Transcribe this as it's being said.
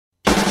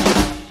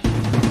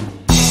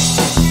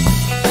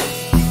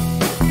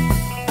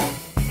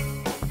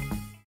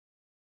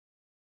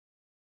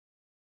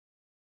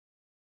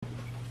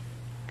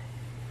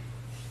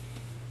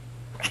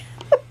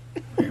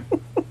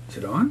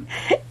on.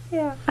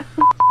 Yeah.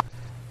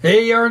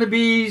 Hey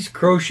Yarnabees,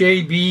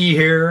 Crochet Bee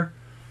here.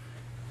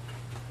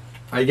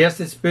 I guess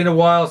it's been a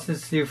while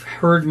since you've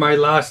heard my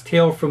last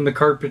tale from the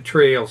carpet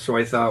trail, so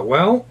I thought,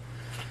 well,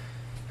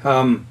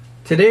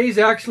 today's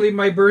actually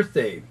my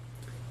birthday.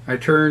 I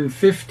turned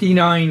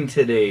 59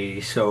 today,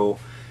 so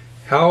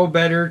how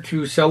better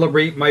to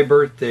celebrate my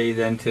birthday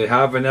than to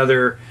have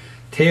another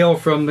tale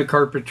from the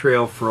carpet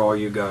trail for all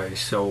you guys.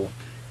 So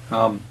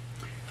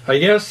I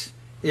guess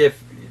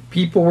if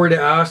people were to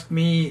ask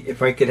me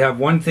if I could have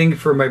one thing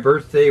for my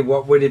birthday,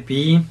 what would it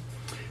be?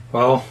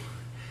 Well,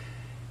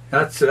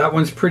 that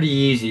one's pretty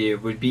easy.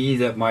 It would be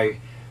that my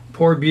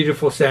poor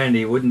beautiful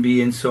Sandy wouldn't be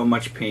in so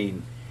much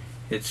pain.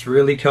 It's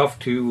really tough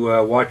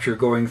to watch her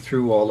going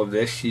through all of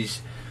this.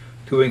 She's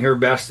doing her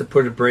best to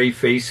put a brave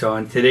face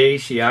on. Today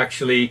she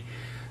actually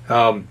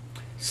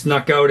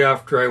snuck out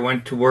after I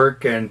went to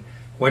work and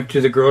went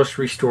to the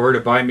grocery store to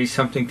buy me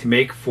something to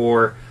make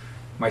for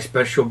my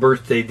special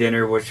birthday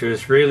dinner, which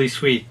was really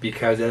sweet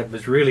because it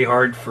was really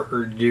hard for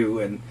her to do.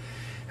 And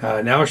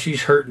now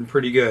she's hurting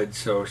pretty good,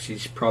 so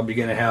she's probably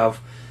going to have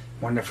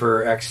one of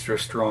her extra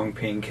strong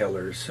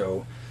painkillers.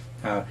 So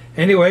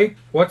anyway,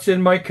 what's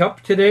in my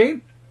cup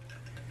today?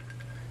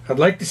 I'd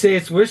like to say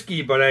it's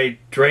whiskey, but I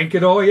drank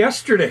it all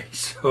yesterday,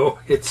 so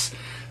it's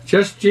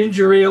just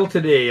ginger ale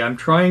today. I'm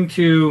trying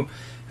to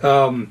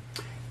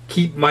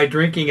keep my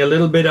drinking a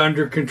little bit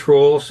under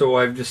control, so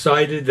I've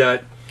decided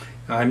that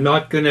I'm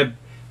not going to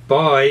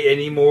buy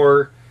any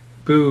more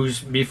booze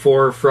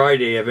before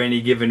Friday of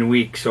any given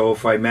week. So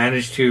if I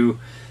manage to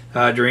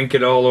drink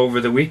it all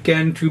over the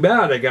weekend, too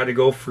bad. I got to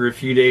go for a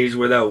few days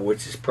without,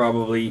 which is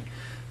probably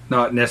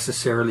not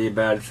necessarily a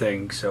bad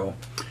thing. So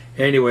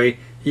anyway,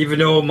 even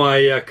though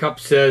my cup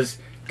says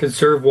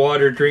conserve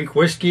water, drink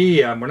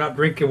whiskey, we're not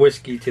drinking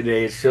whiskey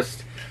today. It's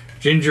just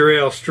ginger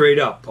ale straight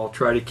up. I'll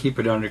try to keep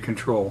it under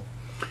control.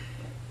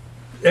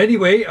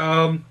 Anyway,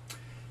 so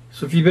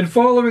if you've been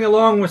following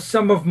along with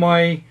some of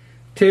my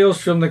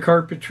tales from the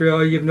carpet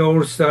trail, you've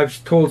noticed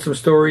I've told some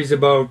stories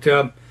about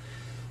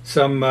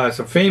some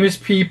famous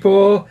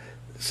people,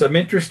 some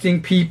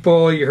interesting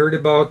people. You heard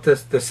about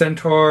the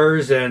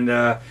centaurs and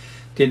the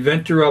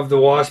inventor of the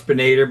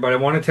waspinator, but I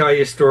want to tell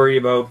you a story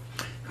about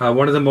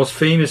one of the most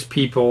famous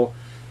people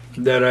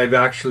that I've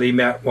actually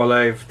met while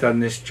I've done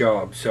this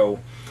job. So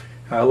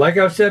like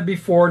I've said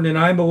before,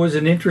 Nanaimo is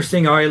an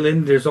interesting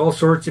island. There's all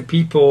sorts of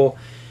people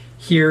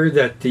here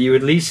that you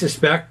would least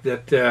suspect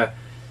that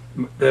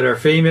are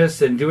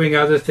famous and doing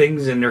other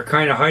things, and they're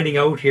kind of hiding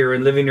out here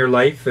and living their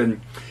life.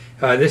 And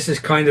this is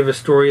kind of a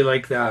story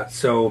like that.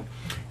 So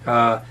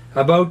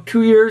about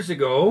 2 years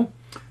ago,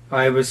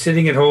 I was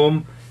sitting at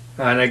home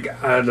and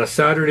on a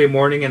Saturday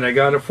morning, and I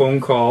got a phone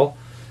call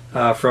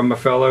from a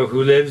fellow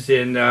who lives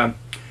in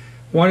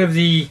one of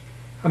the,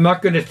 I'm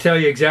not going to tell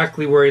you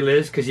exactly where he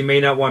lives because you may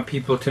not want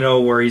people to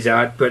know where he's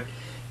at, but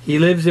he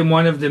lives in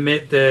one of the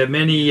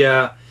many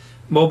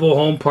mobile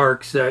home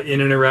parks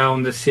in and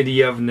around the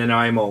city of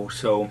Nanaimo.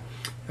 So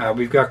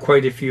we've got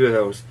quite a few of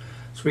those.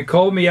 So he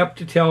called me up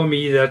to tell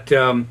me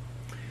that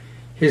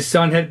his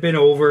son had been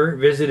over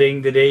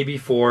visiting the day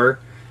before,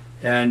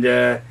 and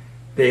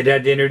they'd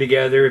had dinner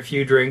together, a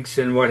few drinks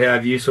and what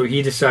have you, so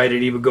he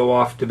decided he would go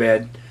off to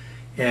bed.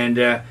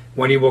 And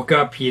when he woke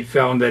up, he had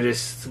found that his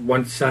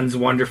son's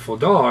wonderful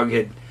dog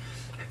had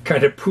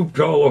kind of pooped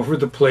all over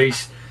the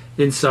place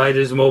inside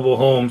his mobile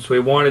home. So he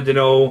wanted to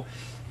know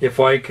if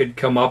I could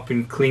come up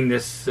and clean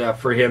this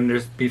for him.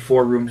 There's be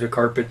 4 rooms of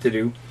carpet to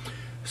do.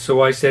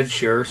 So I said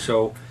sure.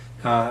 So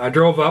I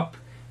drove up.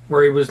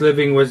 Where he was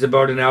living was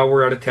about an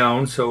hour out of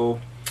town. So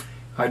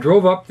I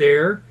drove up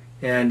there,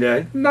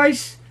 and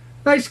nice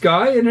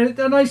guy, and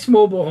a nice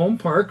mobile home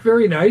park,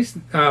 very nice.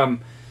 You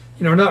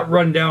know, not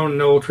run down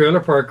an old trailer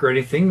park or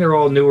anything. They're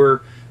all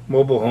newer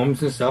mobile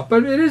homes and stuff,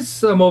 but it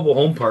is a mobile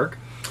home park.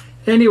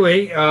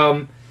 Anyway,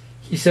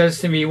 he says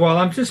to me, well,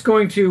 I'm just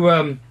going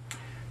to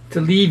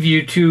leave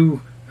you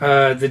to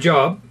the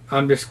job.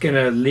 I'm just going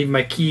to leave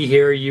my key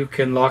here. You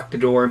can lock the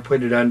door and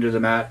put it under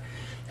the mat.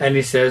 And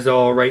he says,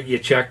 I'll write you a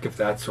check if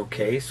that's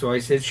okay. So I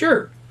said,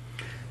 sure.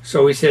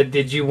 So he said,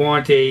 did you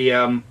want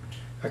a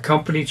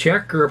company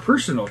check or a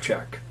personal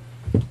check?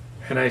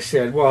 And I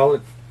said, well,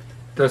 it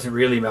doesn't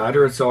really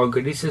matter. It's all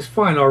good. He says,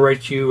 fine, I'll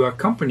write you a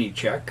company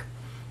check.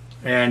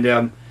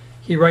 And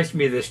he writes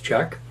me this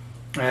check.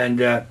 And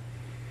then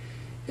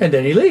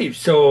he leaves.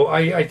 So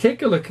I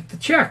take a look at the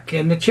check.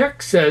 And the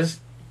check says,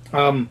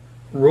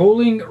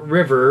 Rolling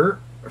River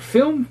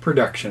Film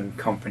Production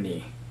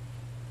Company.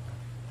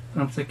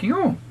 And I'm thinking,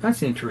 oh,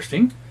 that's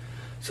interesting.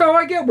 So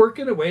I get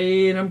working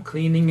away, and I'm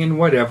cleaning and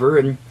whatever.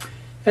 And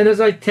as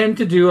I tend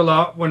to do a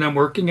lot when I'm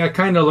working, I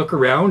kind of look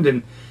around,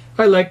 and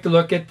I like to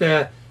look at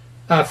the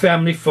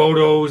family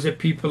photos that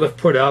people have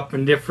put up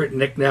and different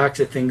knickknacks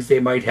of things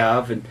they might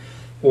have, and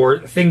or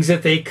things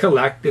that they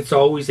collect. It's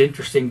always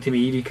interesting to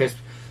me because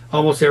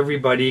almost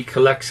everybody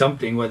collects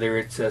something, whether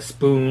it's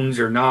spoons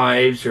or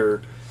knives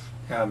or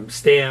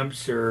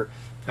stamps, or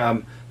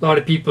a lot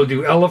of people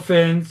do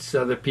elephants,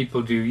 other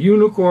people do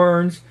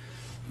unicorns.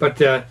 But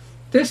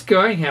this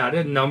guy had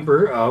a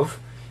number of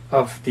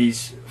of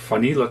these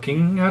funny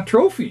looking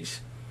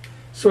trophies.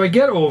 So I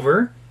get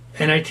over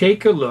and I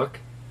take a look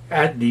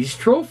at these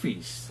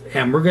trophies,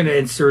 and we're going to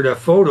insert a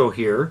photo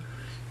here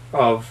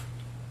of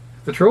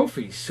the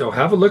trophies. So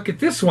have a look at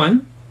this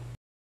one,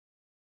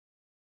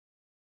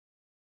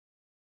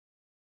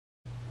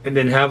 and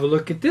then have a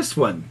look at this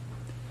one.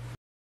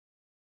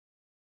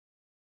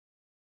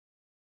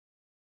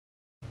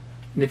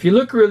 And if you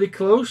look really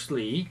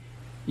closely,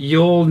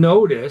 you'll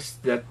notice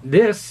that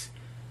this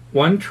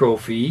one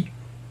trophy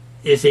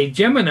is a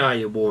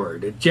Gemini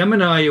Award. A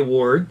Gemini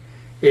Award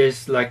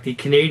is like the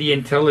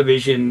Canadian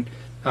television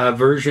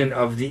version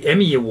of the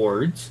Emmy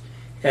Awards,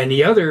 and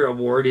the other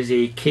award is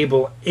a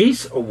Cable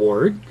Ace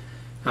Award,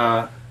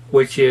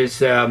 which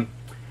is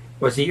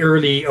was the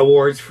early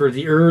awards for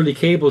the early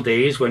cable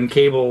days when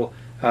cable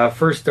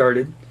first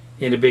started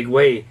in a big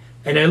way.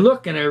 And I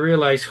look and I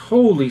realize,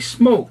 holy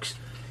smokes,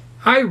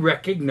 I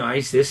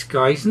recognize this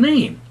guy's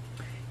name,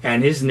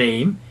 and his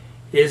name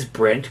is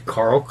Brent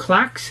Carl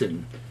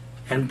Claxon.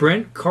 And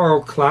Brent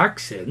Carl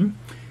Claxon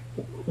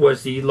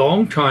was the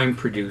longtime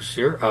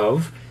producer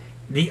of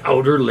the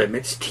Outer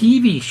Limits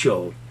TV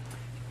show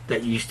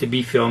that used to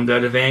be filmed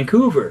out of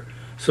Vancouver.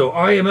 So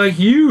I am a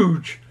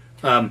huge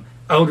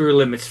Outer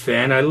Limits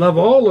fan. I love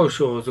all those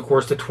shows. Of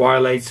course, The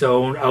Twilight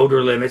Zone,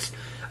 Outer Limits.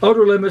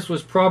 Outer Limits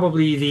was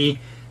probably the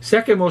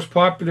second most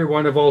popular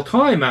one of all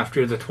time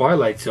after The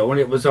Twilight Zone.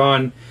 It was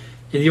on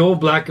in the old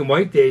black and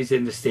white days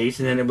in the States,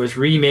 and then it was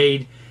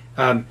remade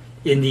in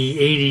the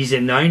 80s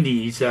and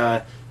 90s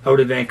out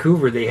of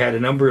Vancouver. They had a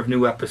number of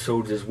new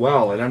episodes as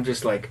well, and I'm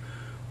just like,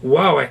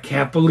 wow, I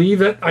can't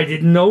believe it. I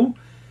didn't know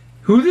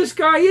who this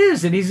guy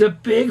is, and he's a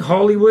big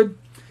Hollywood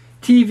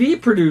TV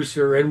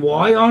producer, and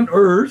why on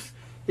earth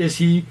is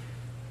he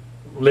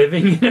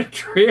living in a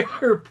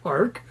trailer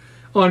park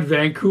on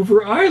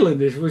Vancouver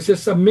Island? It was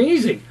just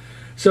amazing.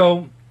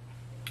 So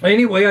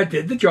anyway, I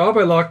did the job.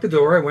 I locked the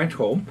door. I went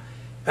home,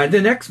 and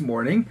the next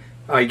morning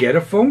I get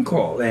a phone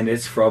call, and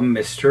it's from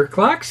Mr.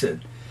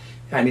 Claxon.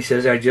 And he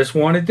says, I just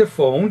wanted to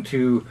phone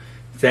to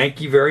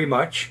thank you very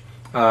much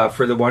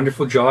for the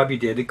wonderful job you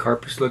did. The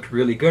carpets looked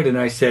really good. And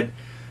I said,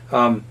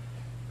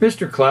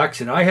 Mr.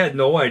 Claxon, I had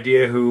no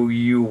idea who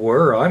you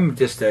were. I'm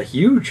just a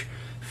huge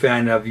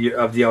fan of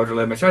the Outer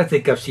Limits. I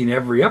think I've seen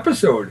every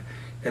episode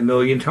a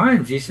million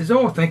times. He says,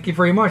 oh, thank you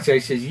very much. I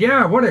says,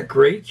 yeah, what a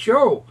great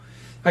show.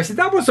 I said,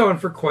 that was on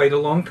for quite a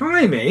long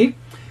time, eh?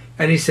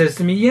 And he says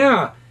to me,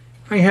 yeah,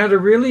 I had a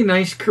really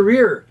nice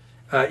career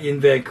in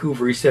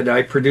Vancouver. He said,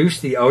 I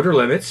produced the Outer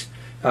Limits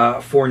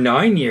for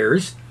 9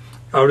 years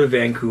out of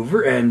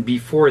Vancouver, and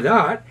before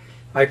that,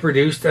 I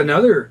produced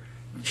another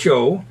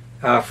show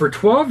for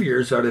 12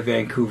 years out of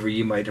Vancouver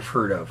you might have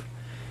heard of.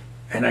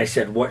 And I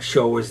said, what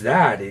show was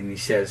that? And he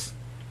says,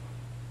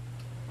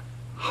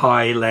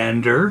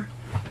 Highlander.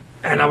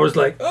 And I was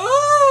like,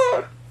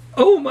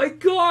 oh my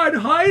God,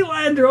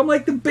 Highlander. I'm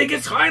like the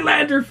biggest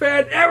Highlander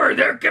fan ever.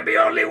 There can be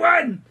only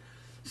one.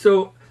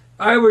 So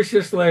I was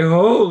just like,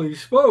 holy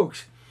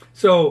smokes.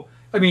 So,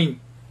 I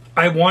mean,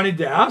 I wanted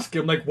to ask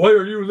him, like, why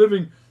are you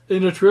living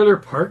in a trailer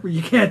park? Well,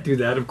 you can't do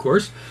that, of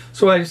course.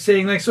 So I was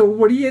saying, like, so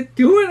what are you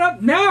doing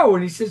up now?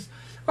 And he says,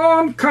 oh,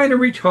 I'm kind of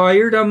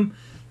retired. I'm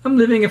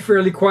living a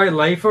fairly quiet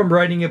life. I'm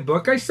writing a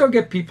book. I still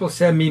get people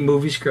send me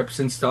movie scripts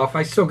and stuff.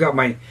 I still got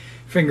my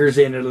fingers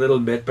in it a little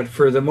bit, but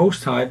for the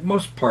most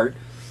part,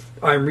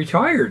 I'm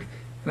retired.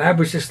 And I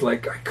was just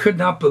like, I could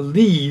not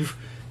believe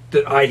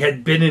that I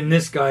had been in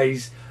this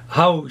guy's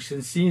house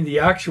and seen the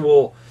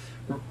actual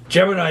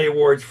Gemini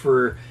Awards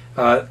for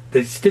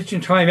the Stitch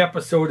in Time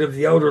episode of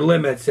The Outer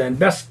Limits and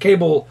Best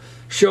Cable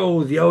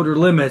Show, The Outer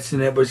Limits,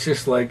 and it was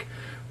just like,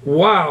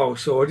 wow.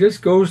 So it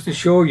just goes to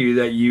show you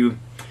that you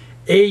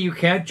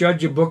can't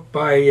judge a book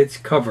by its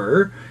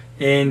cover,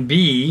 and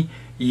B,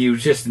 you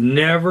just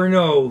never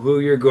know who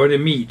you're going to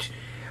meet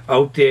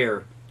out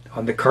there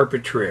on the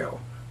carpet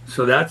trail.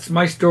 So that's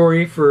my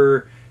story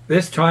for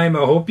this time.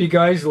 I hope you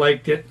guys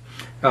liked it.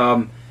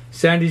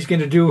 Sandy's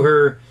going to do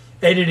her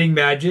editing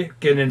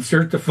magic and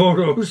insert the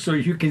photos so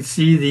you can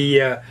see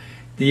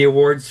the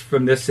awards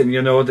from this, and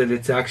you'll know that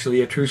it's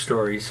actually a true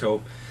story.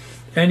 So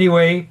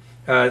anyway,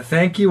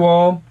 thank you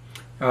all.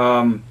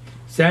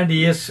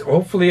 Sandy is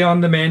hopefully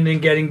on the mend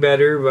and getting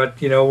better,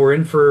 but you know, we're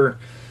in for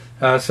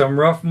some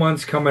rough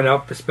months coming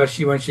up,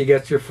 especially when she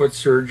gets her foot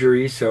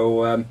surgery.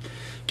 So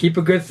keep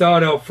a good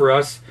thought out for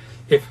us.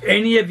 If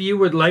any of you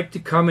would like to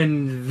come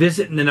and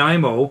visit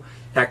Nanaimo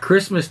at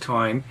Christmas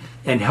time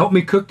and help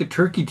me cook the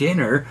turkey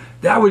dinner,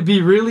 that would be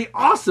really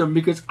awesome,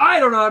 because I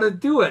don't know how to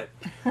do it.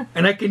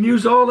 And I can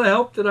use all the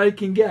help that I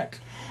can get.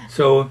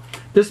 So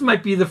this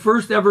might be the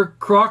first ever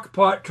crock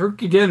pot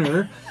turkey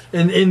dinner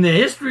in the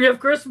history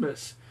of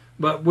Christmas.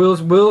 But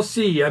we'll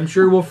see. I'm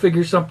sure we'll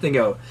figure something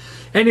out.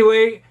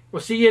 Anyway,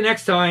 we'll see you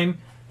next time.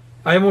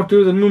 I won't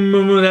do the moo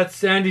moo moo, that's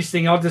Sandy's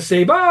thing. I'll just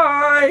say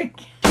bye.